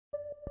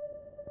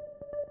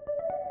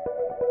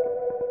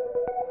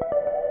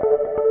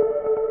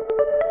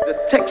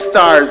The tech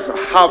stars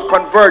have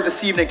converged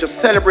this evening to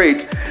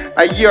celebrate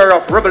a year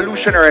of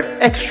revolutionary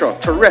and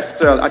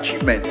extraterrestrial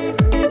achievements.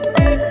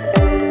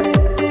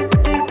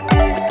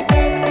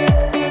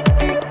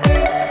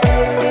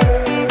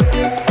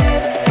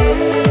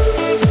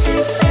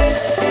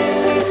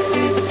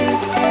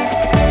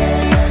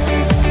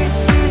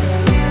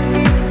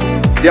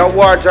 The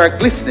awards are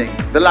glistening,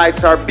 the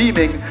lights are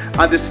beaming,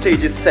 and the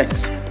stage is set.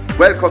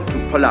 Welcome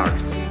to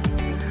Polaris,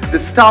 the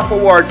staff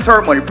award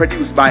ceremony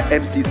produced by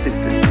MC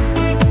Systems.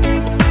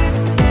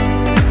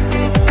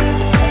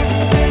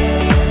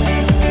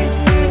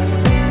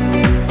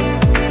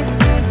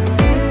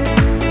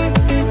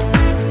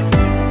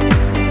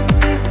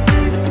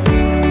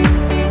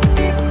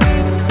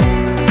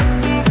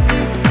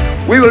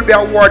 We will be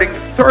awarding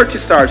 30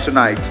 stars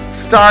tonight,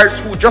 stars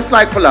who, just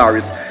like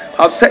Polaris,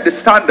 have set the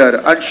standard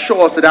and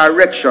show us the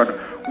direction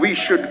we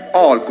should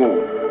all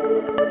go.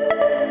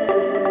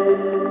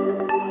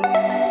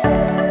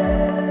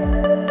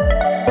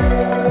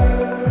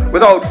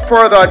 Without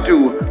further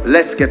ado,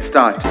 let's get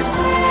started.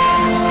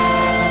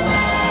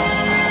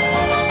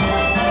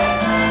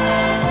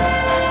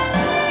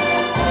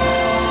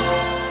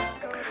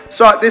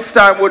 So at this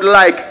time, would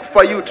like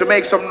for you to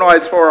make some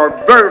noise for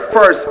our very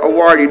first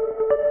awardee.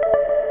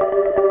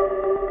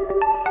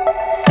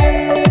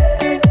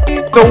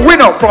 The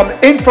winner from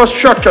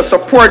Infrastructure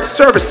Support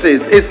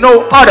Services is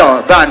no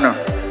other than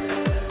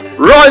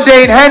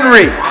Roaldane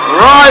Henry.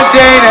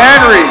 Roaldane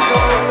Henry.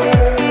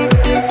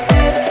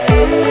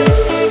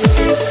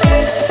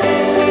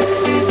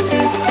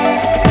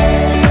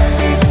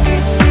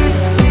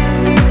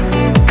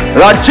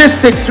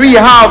 Logistics, we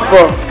have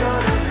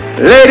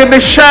Lady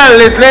Michelle.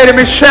 Is Lady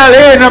Michelle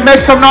in? Make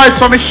some noise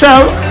for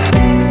Michelle.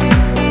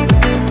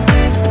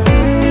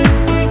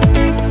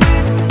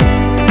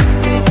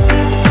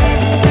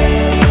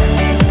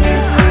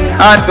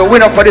 And the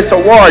winner for this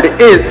award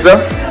is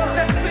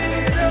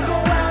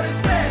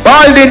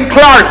Baldwin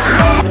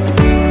Clark.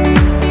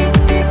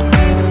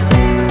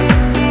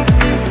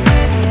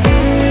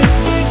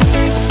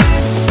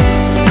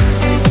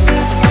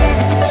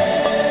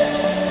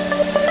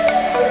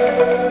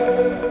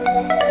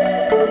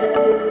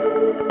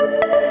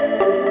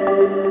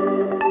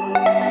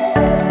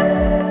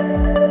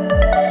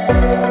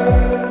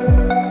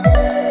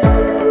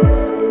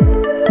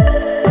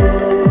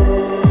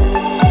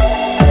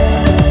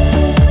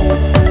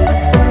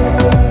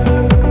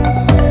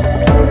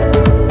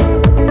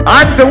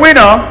 And the winner,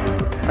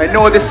 I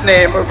know this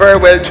name very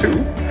well too.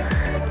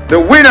 The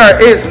winner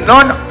is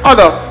none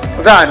other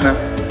than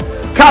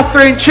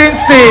Catherine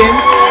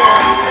Chinsey.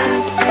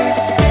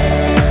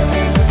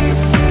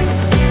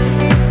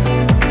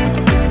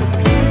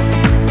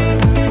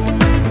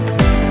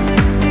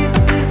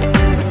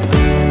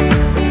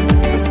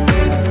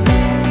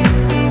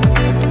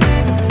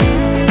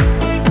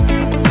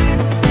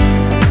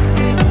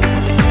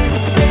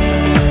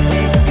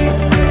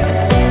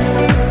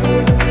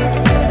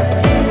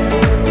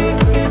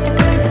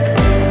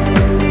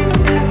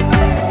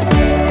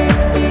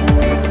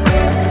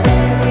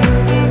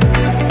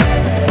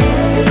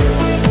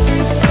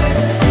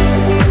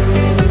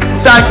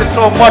 Thank you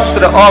so much to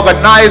the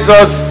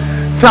organizers.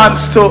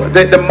 Thanks to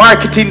the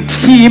marketing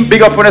team.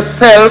 Big up on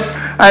yourself.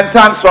 And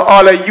thanks for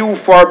all of you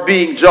for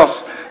being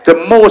just the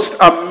most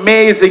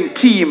amazing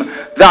team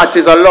that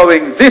is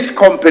allowing this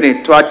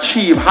company to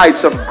achieve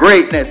heights of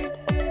greatness.